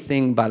the funny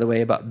thing, by the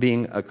way, about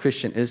being a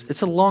Christian is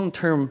it's a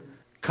long-term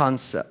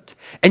concept.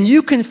 And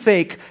you can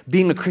fake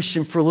being a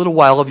Christian for a little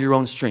while of your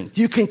own strength.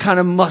 You can kind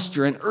of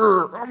muster and,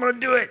 I'm going to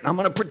do it. I'm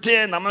going to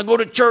pretend. I'm going to go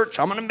to church.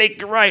 I'm going to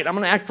make it right. I'm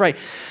going to act right.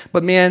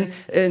 But man,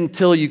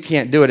 until you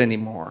can't do it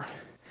anymore.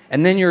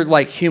 And then you're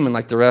like human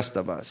like the rest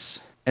of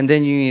us. And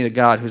then you need a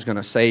God who's going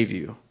to save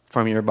you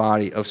from your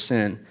body of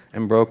sin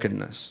and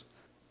brokenness.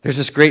 There's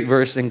this great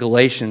verse in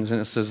Galatians,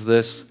 and it says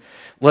this,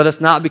 let us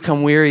not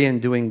become weary in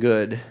doing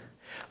good,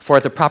 for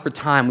at the proper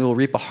time we will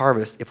reap a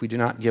harvest if we do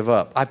not give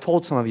up. I've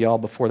told some of y'all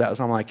before that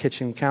was on my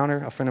kitchen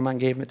counter. A friend of mine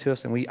gave it to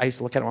us, and I used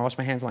to look at it and wash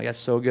my hands. I'm like, that's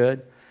so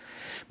good.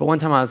 But one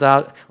time I was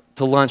out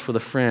to lunch with a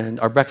friend,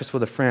 or breakfast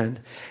with a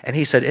friend, and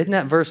he said, isn't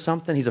that verse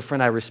something? He's a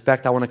friend I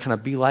respect. I want to kind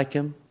of be like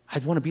him.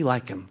 I'd want to be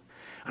like him.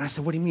 And I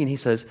said, what do you mean? He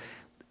says,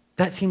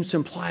 that seems to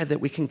imply that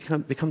we can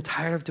become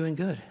tired of doing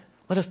good.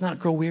 Let us not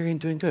grow weary in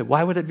doing good.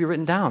 Why would it be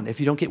written down if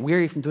you don't get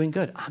weary from doing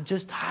good? I'm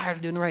just tired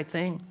of doing the right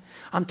thing.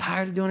 I'm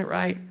tired of doing it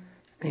right.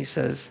 And he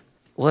says,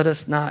 let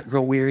us not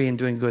grow weary in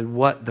doing good.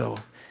 What though?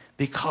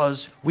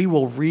 Because we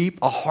will reap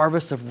a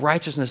harvest of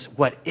righteousness.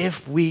 What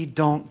if we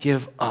don't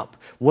give up?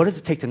 What does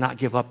it take to not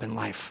give up in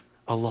life?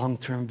 A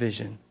long-term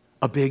vision,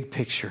 a big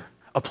picture,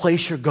 a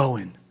place you're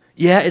going.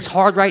 Yeah, it's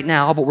hard right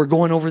now, but we're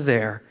going over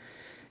there.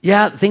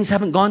 Yeah, things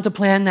haven't gone to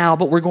plan now,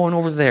 but we're going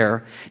over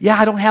there. Yeah,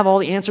 I don't have all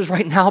the answers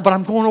right now, but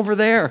I'm going over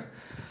there.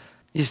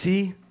 You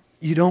see,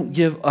 you don't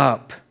give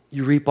up.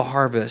 You reap a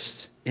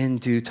harvest in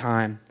due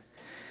time.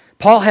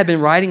 Paul had been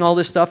writing all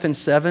this stuff in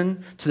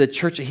 7 to the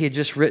church that he had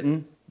just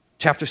written,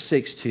 chapter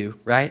 6 to,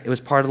 right? It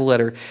was part of the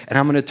letter, and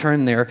I'm going to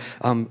turn there.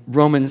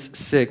 Romans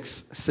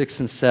 6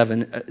 and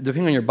 7.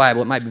 Depending on your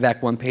Bible, it might be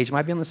back one page. It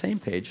might be on the same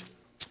page.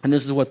 And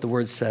this is what the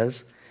word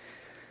says.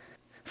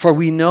 For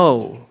we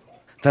know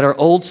that our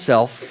old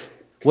self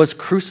was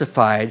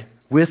crucified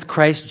with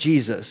Christ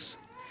Jesus,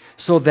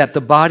 so that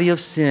the body of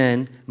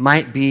sin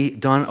might be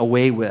done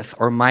away with,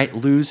 or might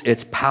lose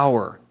its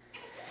power.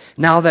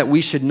 Now that we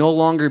should no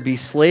longer be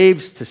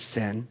slaves to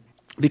sin,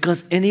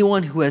 because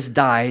anyone who has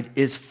died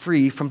is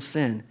free from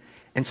sin.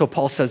 And so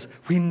Paul says,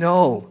 we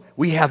know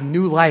we have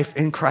new life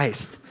in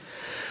Christ.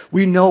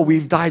 We know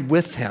we've died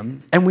with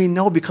him, and we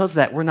know because of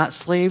that we're not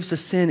slaves to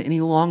sin any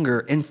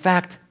longer. In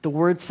fact, the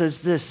word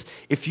says this,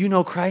 if you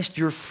know Christ,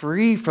 you're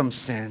free from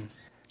sin.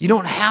 You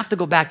don't have to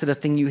go back to the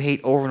thing you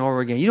hate over and over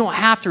again. You don't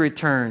have to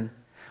return.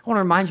 I want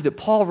to remind you that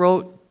Paul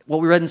wrote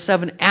what we read in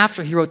 7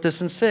 after he wrote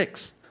this in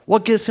 6.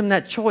 What gives him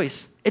that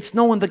choice? It's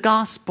knowing the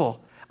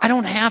gospel. I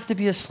don't have to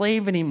be a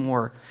slave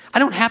anymore. I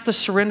don't have to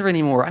surrender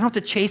anymore. I don't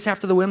have to chase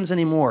after the whims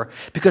anymore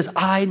because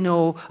I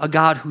know a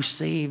God who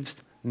saves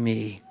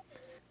me.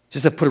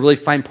 Just to put a really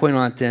fine point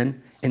on it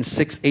then, in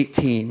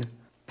 6:18,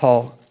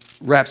 Paul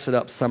wraps it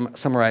up,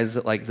 summarizes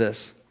it like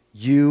this.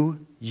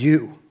 You,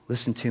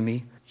 listen to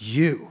me,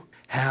 you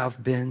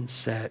have been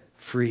set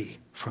free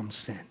from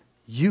sin.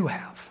 You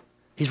have.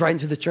 He's writing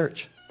to the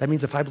church. That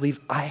means if I believe,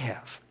 I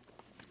have.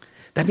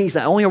 That means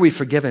not only are we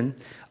forgiven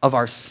of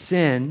our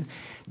sin,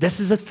 this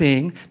is the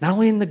thing, not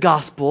only in the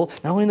gospel,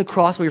 not only in the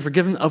cross, but we're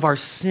forgiven of our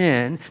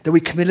sin that we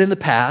committed in the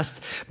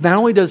past. Not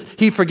only does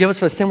he forgive us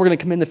for the sin we're going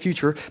to commit in the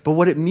future, but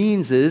what it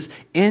means is,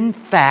 in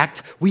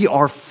fact, we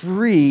are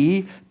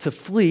free to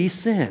flee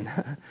sin.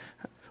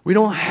 We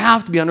don't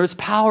have to be under its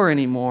power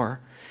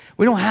anymore.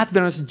 We don't have to be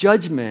under its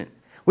judgment.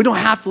 We don't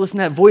have to listen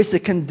to that voice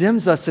that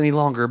condemns us any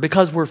longer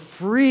because we're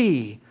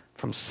free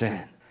from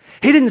sin.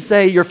 He didn't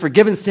say you're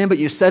forgiven sin, but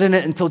you sit in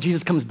it until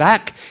Jesus comes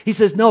back. He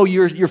says, no,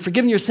 you're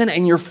forgiven your sin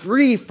and you're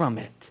free from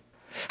it.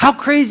 How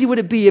crazy would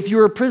it be if you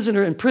were a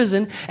prisoner in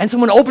prison and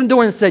someone opened the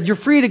door and said, you're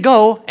free to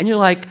go, and you're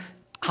like,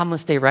 I'm going to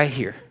stay right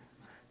here.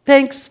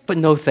 Thanks, but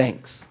no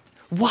thanks.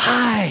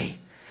 Why?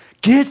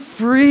 Get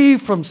free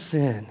from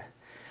sin.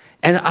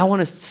 And I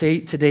want to say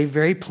today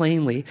very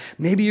plainly,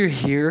 maybe you're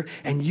here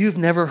and you've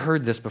never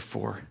heard this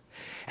before.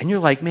 And you're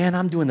like, man,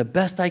 I'm doing the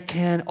best I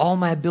can, all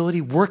my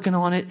ability, working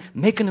on it,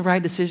 making the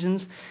right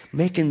decisions,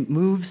 making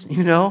moves,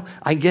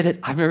 I get it.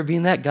 I remember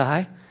being that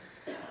guy.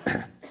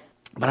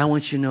 But I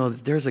want you to know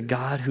that there's a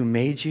God who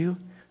made you,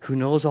 who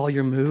knows all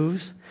your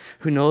moves,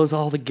 who knows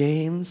all the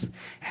games,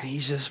 and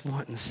he's just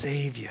wanting to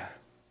save you.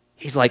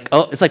 He's like,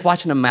 oh, it's like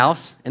watching a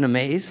mouse in a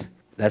maze.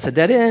 That's a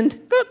dead end.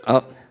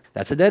 Oh,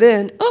 that's a dead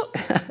end. Oh,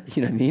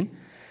 you know what I mean?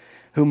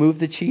 Who moved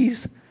the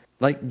cheese?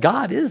 Like,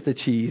 God is the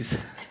cheese.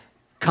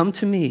 Come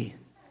to me.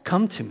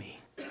 Come to me.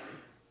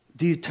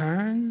 Do you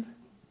turn?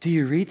 Do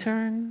you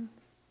return?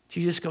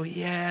 Do you just go,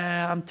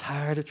 yeah, I'm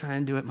tired of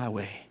trying to do it my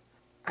way.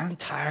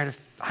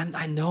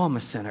 I know I'm a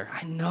sinner.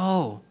 I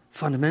know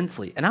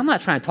fundamentally. And I'm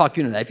not trying to talk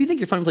you into that. If you think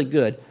you're fundamentally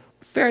good,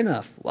 fair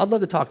enough. Well, I'd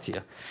love to talk to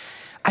you.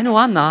 I know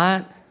I'm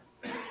not.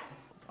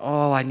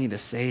 Oh, I need a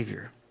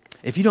Savior.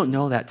 If you don't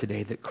know that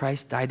today, that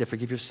Christ died to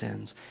forgive your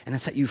sins and to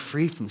set you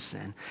free from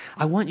sin,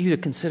 I want you to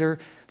consider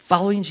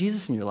following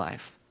Jesus in your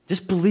life.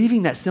 Just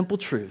believing that simple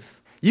truth.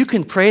 You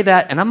can pray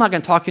that, and I'm not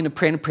going to talk you into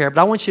praying a prayer,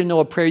 but I want you to know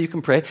a prayer you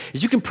can pray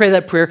is you can pray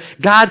that prayer,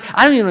 God,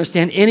 I don't even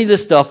understand any of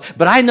this stuff,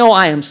 but I know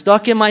I am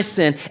stuck in my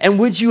sin, and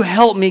would you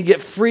help me get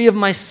free of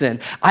my sin?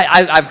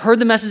 I've heard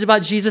the message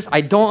about Jesus.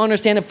 I don't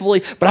understand it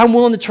fully, but I'm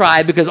willing to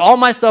try because all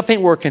my stuff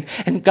ain't working.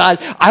 And God,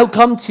 I'll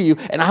come to you,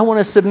 and I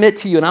want to submit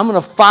to you, and I'm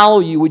going to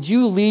follow you. Would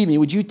you lead me?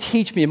 Would you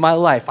teach me in my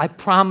life? I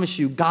promise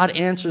you, God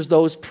answers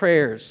those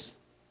prayers.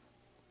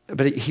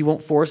 But he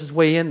won't force his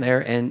way in there,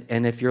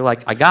 and if you're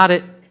like, I got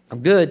it, I'm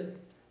good,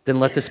 then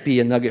let this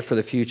be a nugget for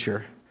the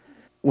future.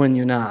 When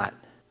you're not,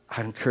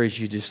 I'd encourage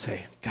you to just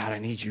say, God, I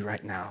need you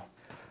right now.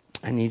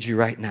 I need you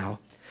right now.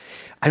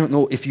 I don't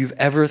know if you've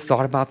ever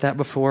thought about that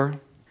before.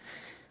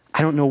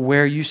 I don't know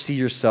where you see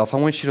yourself. I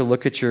want you to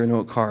look at your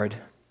note card.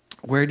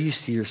 Where do you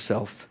see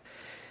yourself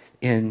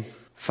in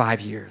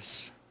 5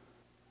 years?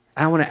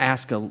 I want to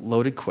ask a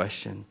loaded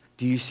question.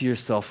 Do you see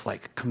yourself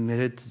like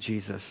committed to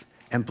Jesus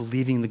and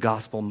believing the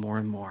gospel more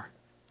and more?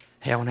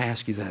 Hey, I want to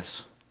ask you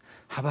this.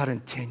 How about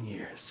in 10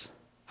 years?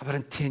 How about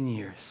in 10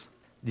 years?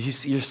 Do you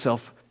see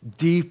yourself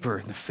deeper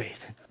in the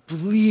faith and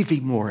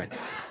believing more and,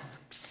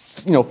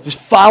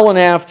 just following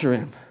after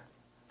him?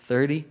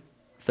 30?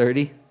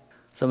 30?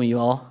 Some of you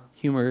all,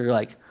 you're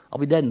like, I'll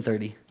be dead in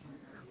 30.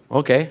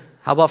 Okay,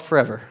 how about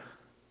forever?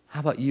 How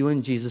about you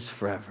and Jesus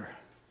forever?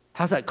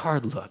 How's that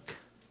card look?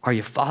 Are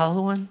you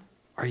following?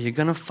 Are you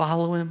going to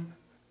follow him?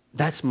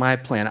 That's my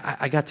plan.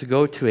 I got to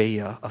go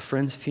to a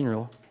friend's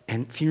funeral.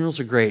 And funerals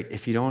are great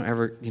if you don't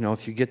ever,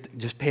 if you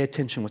just pay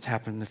attention what's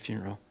happening in the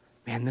funeral.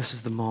 Man, this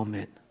is the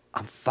moment.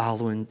 I'm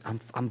following,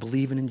 I'm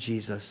believing in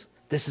Jesus.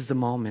 This is the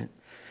moment.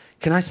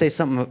 Can I say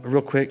something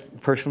real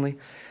quick, personally?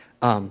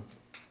 Man,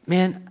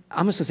 I'm just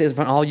going to say this in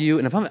front of all you,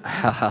 and if I'm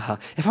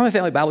a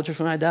family Bible church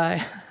when I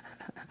die,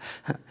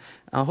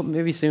 I hope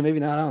maybe soon, maybe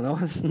not, I don't know.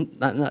 It's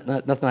not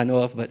nothing I know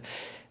of, but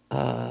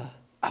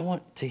I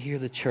want to hear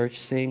the church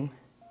sing.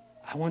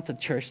 I want the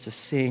church to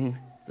sing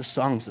the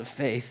songs of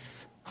faith.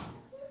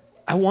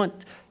 I want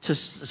to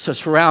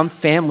surround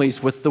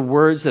families with the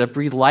words that have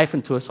breathed life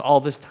into us all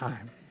this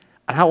time.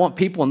 And I want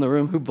people in the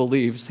room who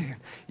believe saying,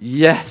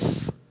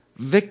 yes,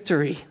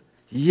 victory.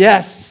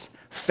 Yes,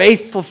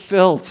 faith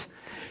fulfilled.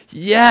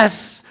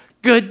 Yes,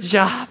 good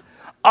job.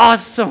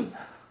 Awesome.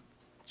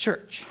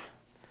 Church.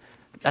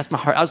 That's my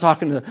heart. I was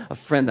talking to a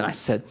friend and I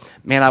said,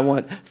 man, I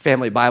want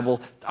Family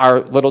Bible, our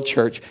little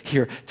church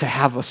here, to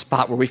have a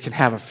spot where we can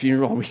have a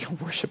funeral and we can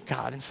worship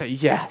God and say,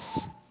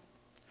 yes.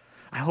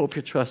 I hope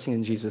you're trusting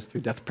in Jesus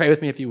through death. Pray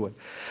with me if you would.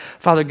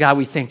 Father God,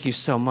 we thank you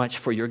so much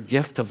for your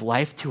gift of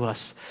life to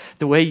us,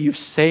 the way you've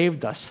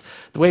saved us,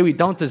 the way we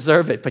don't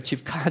deserve it, but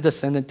you've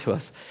condescended to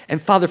us.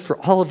 And Father, for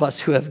all of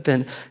us who have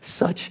been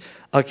such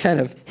a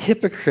kind of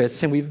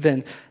hypocrites and we've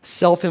been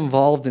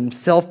self-involved and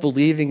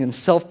self-believing and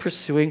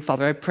self-pursuing,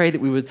 Father, I pray that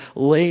we would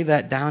lay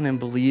that down and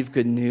believe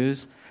good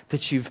news,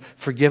 that you've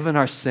forgiven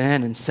our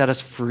sin and set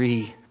us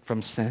free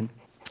from sin.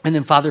 And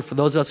then, Father, for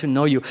those of us who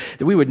know you,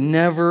 that we would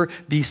never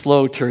be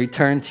slow to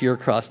return to your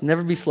cross,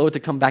 never be slow to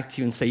come back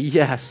to you and say,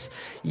 yes,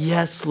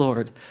 yes,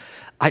 Lord,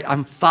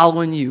 I'm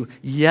following you.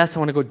 Yes, I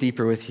want to go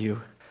deeper with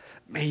you.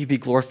 May you be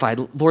glorified.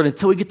 Lord,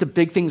 until we get the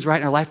big things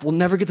right in our life, we'll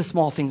never get the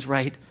small things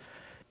right.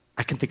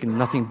 I can think of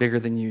nothing bigger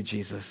than you,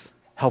 Jesus.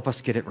 Help us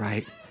get it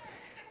right.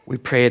 We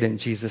pray it in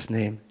Jesus'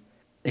 name.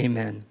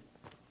 Amen.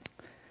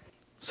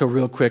 So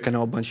real quick, I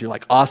know a bunch of you are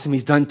like, awesome,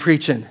 he's done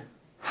preaching.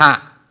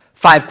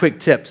 5 quick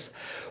tips.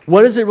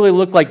 What does it really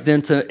look like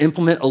then to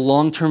implement a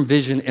long-term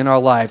vision in our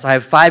lives? I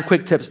have 5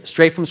 quick tips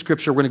straight from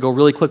Scripture. We're going to go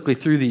really quickly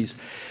through these.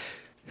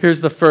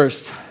 Here's the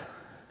first.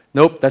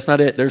 Nope, that's not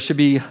it. There should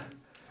be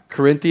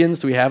Corinthians.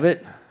 Do we have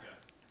it?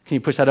 Can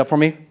you push that up for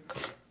me?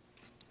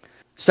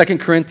 2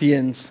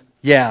 Corinthians.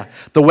 Yeah.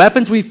 The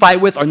weapons we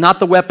fight with are not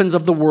the weapons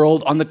of the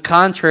world. On the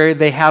contrary,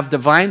 they have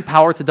divine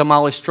power to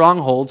demolish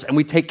strongholds, and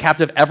we take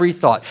captive every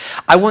thought.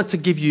 I want to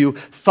give you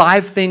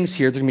 5 things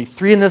here. There's going to be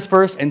 3 in this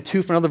verse and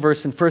 2 from another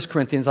verse in 1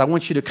 Corinthians. I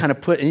want you to kind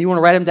of put, and you want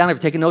to write them down. If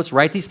you're taking notes,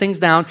 write these things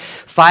down.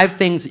 5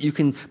 things that you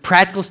can,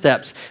 practical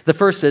steps. The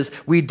first is,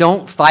 we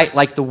don't fight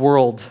like the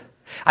world.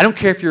 I don't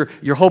care if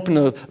you're hoping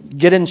to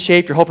get in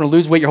shape, you're hoping to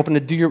lose weight, you're hoping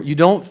to you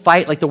don't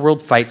fight like the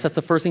world fights. That's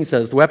the first thing he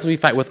says. The weapons we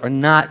fight with are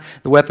not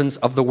the weapons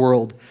of the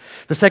world.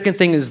 The second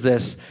thing is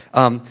this.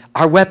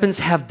 Our weapons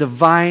have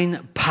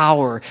divine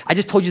power. I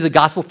just told you the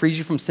gospel frees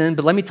you from sin,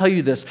 but let me tell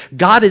you this.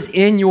 God is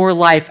in your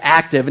life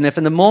active, and if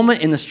in the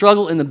moment, in the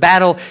struggle, in the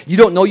battle, you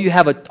don't know you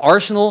have an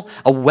arsenal,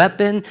 a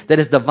weapon that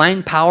has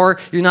divine power,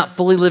 you're not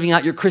fully living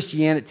out your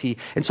Christianity.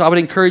 And so I would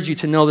encourage you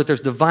to know that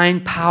there's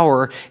divine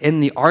power in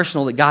the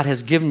arsenal that God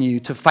has given you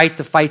to fight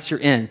the fights you're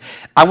in.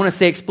 I want to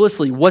say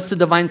explicitly, what's the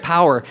divine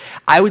power?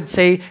 I would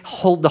say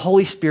hold the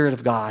Holy Spirit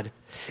of God.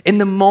 In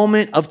the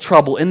moment of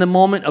trouble, in the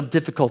moment of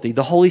difficulty,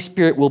 the Holy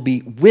Spirit will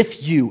be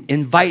with you.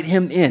 Invite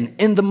him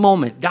in the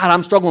moment. God,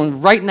 I'm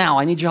struggling right now.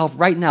 I need your help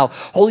right now.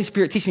 Holy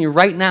Spirit, teach me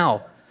right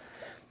now.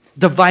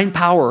 Divine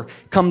power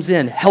comes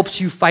in, helps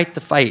you fight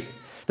the fight.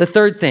 The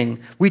third thing,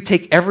 we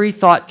take every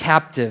thought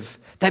captive.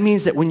 That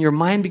means that when your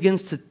mind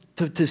begins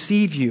to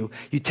deceive you,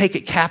 you take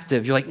it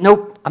captive. You're like,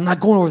 nope, I'm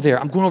not going over there.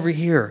 I'm going over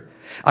here.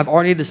 I've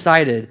already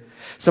decided.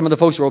 Some of the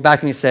folks who wrote back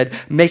to me said,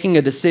 making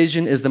a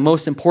decision is the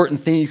most important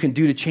thing you can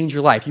do to change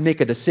your life. You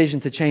make a decision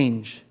to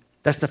change.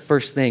 That's the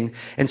first thing.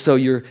 And so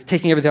you're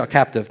taking everything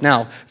captive.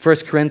 Now, 1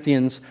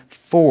 Corinthians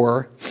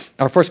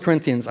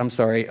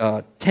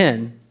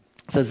 10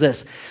 says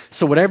this.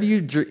 So whatever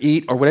you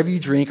eat or whatever you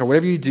drink or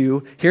whatever you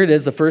do, here it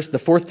is, the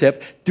fourth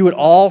tip, do it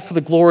all for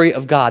the glory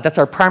of God. That's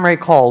our primary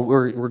call.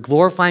 We're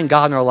glorifying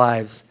God in our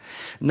lives.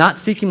 Not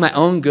seeking my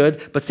own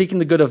good, but seeking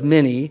the good of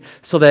many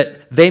so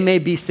that they may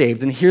be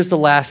saved. And here's the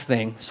last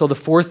thing. So the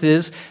fourth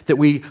is that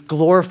we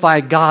glorify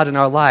God in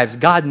our lives.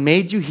 God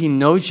made you. He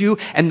knows you.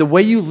 And the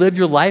way you live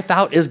your life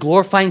out is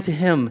glorifying to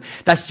him.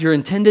 That's your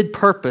intended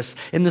purpose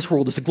in this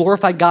world, is to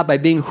glorify God by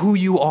being who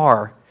you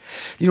are.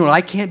 You know what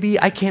I can't be?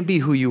 I can't be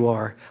who you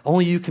are.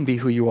 Only you can be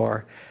who you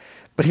are.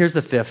 But here's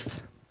the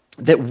fifth,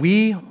 that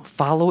we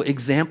follow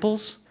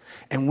examples.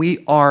 And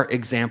we are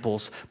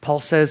examples.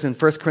 Paul says in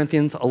 1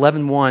 Corinthians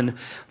 11:1,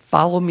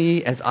 follow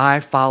me as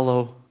I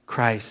follow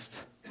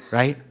Christ,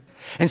 right?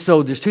 And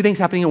so there's 2 things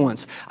happening at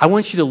once. I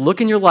want you to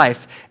look in your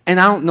life, and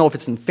I don't know if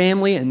it's in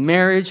family, in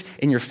marriage,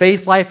 in your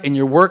faith life, in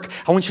your work.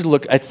 I want you to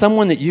look at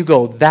someone that you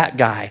go, that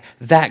guy,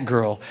 that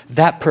girl,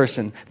 that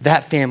person,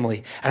 that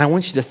family. And I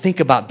want you to think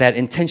about that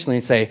intentionally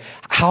and say,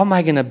 how am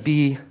I going to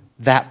be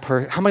that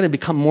person? How am I going to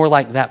become more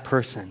like that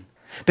person?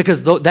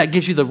 Because that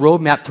gives you the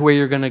roadmap to where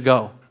you're going to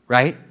go,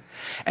 right?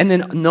 And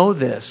then know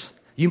this,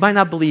 you might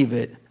not believe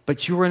it,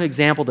 but you are an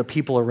example to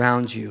people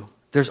around you.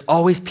 There's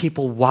always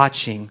people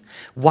watching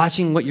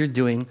what you're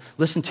doing,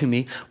 listen to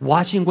me,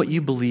 watching what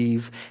you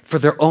believe for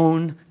their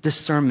own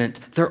discernment,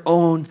 their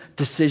own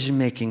decision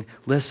making.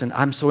 Listen,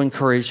 I'm so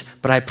encouraged,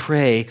 but I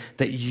pray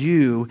that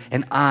you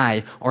and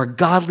I are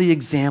godly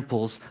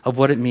examples of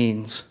what it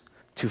means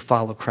to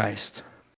follow Christ.